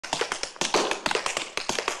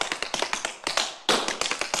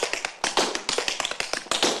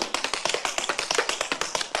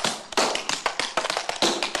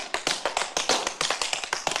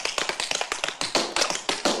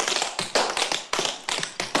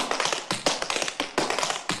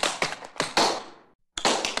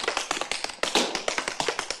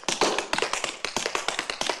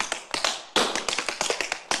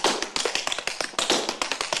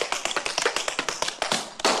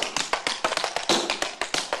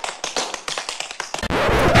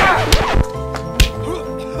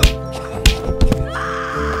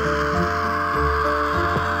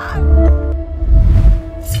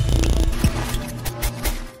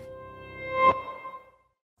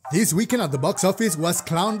This weekend at the box office was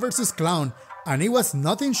clown versus clown, and it was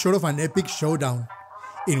nothing short of an epic showdown.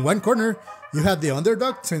 In one corner, you had the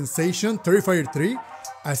underdog sensation Terrifier 3,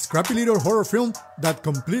 a scrappy little horror film that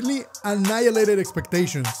completely annihilated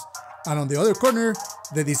expectations. And on the other corner,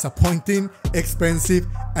 the disappointing, expensive,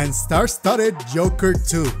 and star-studded Joker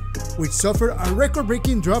 2, which suffered a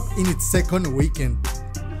record-breaking drop in its second weekend.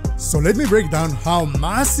 So let me break down how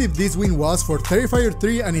massive this win was for Terrifier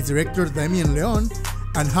 3 and its director Damien Leone,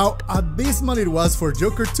 and how abysmal it was for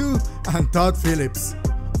Joker 2 and Todd Phillips.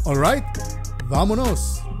 Alright,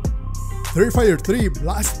 vámonos! Terrifier 3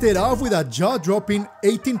 blasted off with a jaw-dropping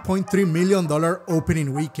 $18.3 million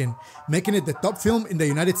opening weekend, making it the top film in the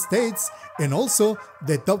United States and also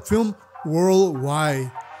the top film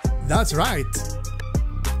worldwide. That's right!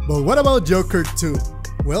 But what about Joker 2?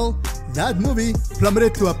 Well, that movie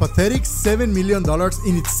plummeted to a pathetic $7 million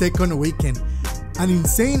in its second weekend, an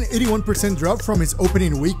insane 81% drop from its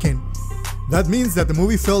opening weekend. That means that the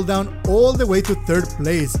movie fell down all the way to third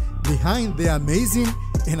place, behind the amazing,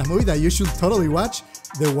 and a movie that you should totally watch,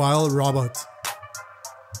 The Wild Robot.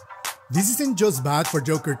 This isn't just bad for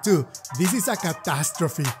Joker 2, this is a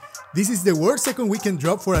catastrophe. This is the worst second weekend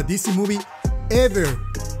drop for a DC movie ever.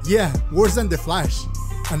 Yeah, worse than The Flash.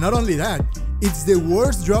 And not only that, it's the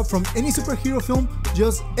worst drop from any superhero film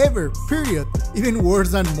just ever, period. Even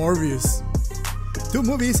worse than Morbius. Two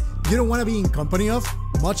movies you don't want to be in company of,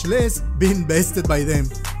 much less be invested by them.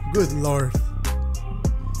 Good lord.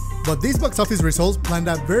 But these box office results plant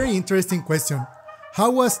a very interesting question.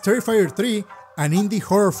 How was Terrifier 3, an indie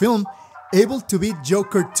horror film, able to beat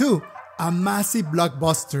Joker 2, a massive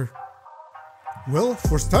blockbuster? Well,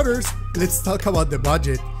 for starters, let's talk about the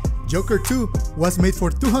budget. Joker 2 was made for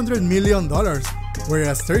 $200 million,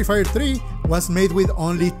 whereas Terrifier 3 was made with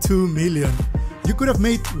only $2 million. You could have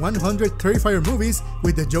made 100 Terrifier movies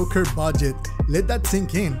with the Joker budget. Let that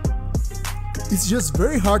sink in. It's just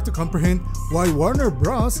very hard to comprehend why Warner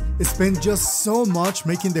Bros. Spent just so much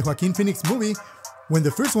making the Joaquin Phoenix movie when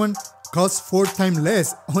the first one cost 4 times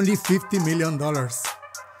less, only $50 million.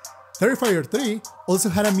 Terrifier 3 also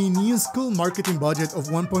had a minuscule marketing budget of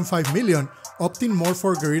 $1.5 million, opting more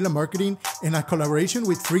for guerrilla marketing and a collaboration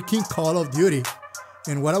with freaking Call of Duty.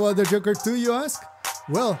 And what about the Joker 2, you ask?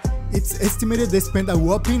 Well, it's estimated they spent a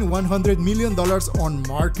whopping $100 million on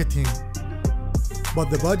marketing. But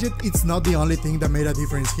the budget is not the only thing that made a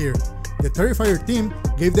difference here. The Terrifier team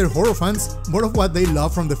gave their horror fans more of what they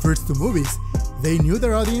loved from the first two movies. They knew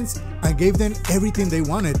their audience and gave them everything they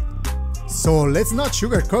wanted. So let's not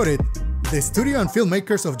sugarcoat it. The studio and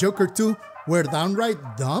filmmakers of Joker 2 were downright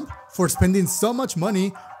dumb for spending so much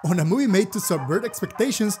money on a movie made to subvert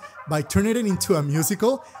expectations by turning it into a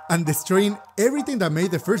musical and destroying everything that made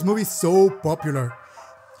the first movie so popular.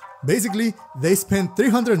 Basically, they spent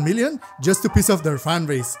 $300 million just to piss off their fan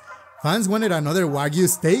base. Fans wanted another Wagyu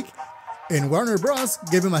steak, and Warner Bros.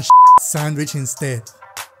 Gave them a sandwich instead.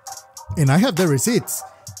 And I have the receipts.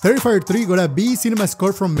 Terrifier 3 got a B cinema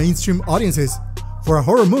score from mainstream audiences. For a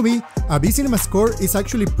horror movie, a B cinema score is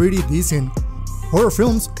actually pretty decent. Horror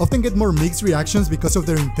films often get more mixed reactions because of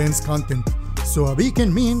their intense content, so a B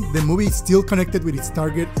can mean the movie is still connected with its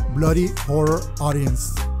target bloody horror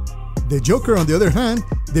audience. The Joker, on the other hand,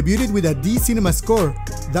 debuted with a D cinema score.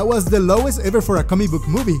 That was the lowest ever for a comic book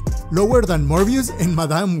movie, lower than Morbius and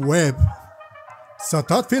Madame Web. So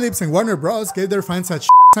Todd Phillips and Warner Bros. Gave their fans a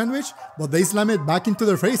sandwich, but they slammed it back into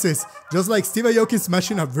their faces, just like Steve Aoki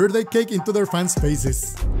smashing a birthday cake into their fans'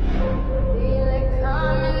 faces.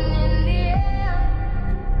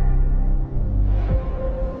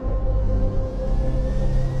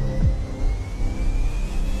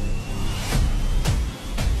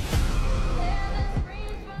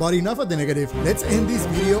 But enough of the negative, let's end this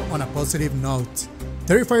video on a positive note.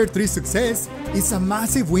 Terrifier 3's success is a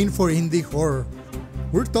massive win for indie horror.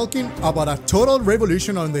 We're talking about a total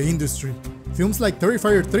revolution on the industry. Films like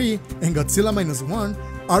Terrifier 3 and Godzilla Minus One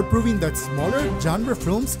are proving that smaller genre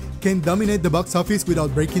films can dominate the box office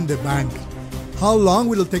without breaking the bank. How long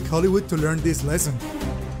will it take Hollywood to learn this lesson?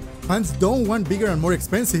 Fans don't want bigger and more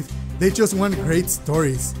expensive, they just want great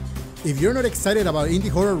stories. If you're not excited about indie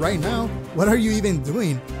horror right now, what are you even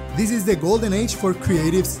doing? This is the golden age for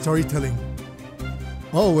creative storytelling.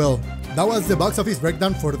 Oh well, that was the box office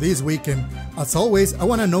breakdown for this weekend. As always, I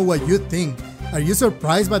want to know what you think. Are you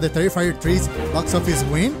surprised by the Terrifier 3's box office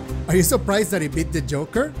win? Are you surprised that it beat the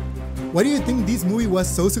Joker? Why do you think this movie was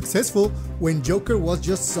so successful when Joker was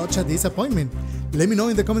just such a disappointment? Let me know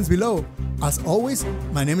in the comments below. As always,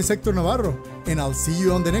 my name is Hector Navarro, and I'll see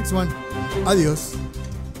you on the next one. Adios.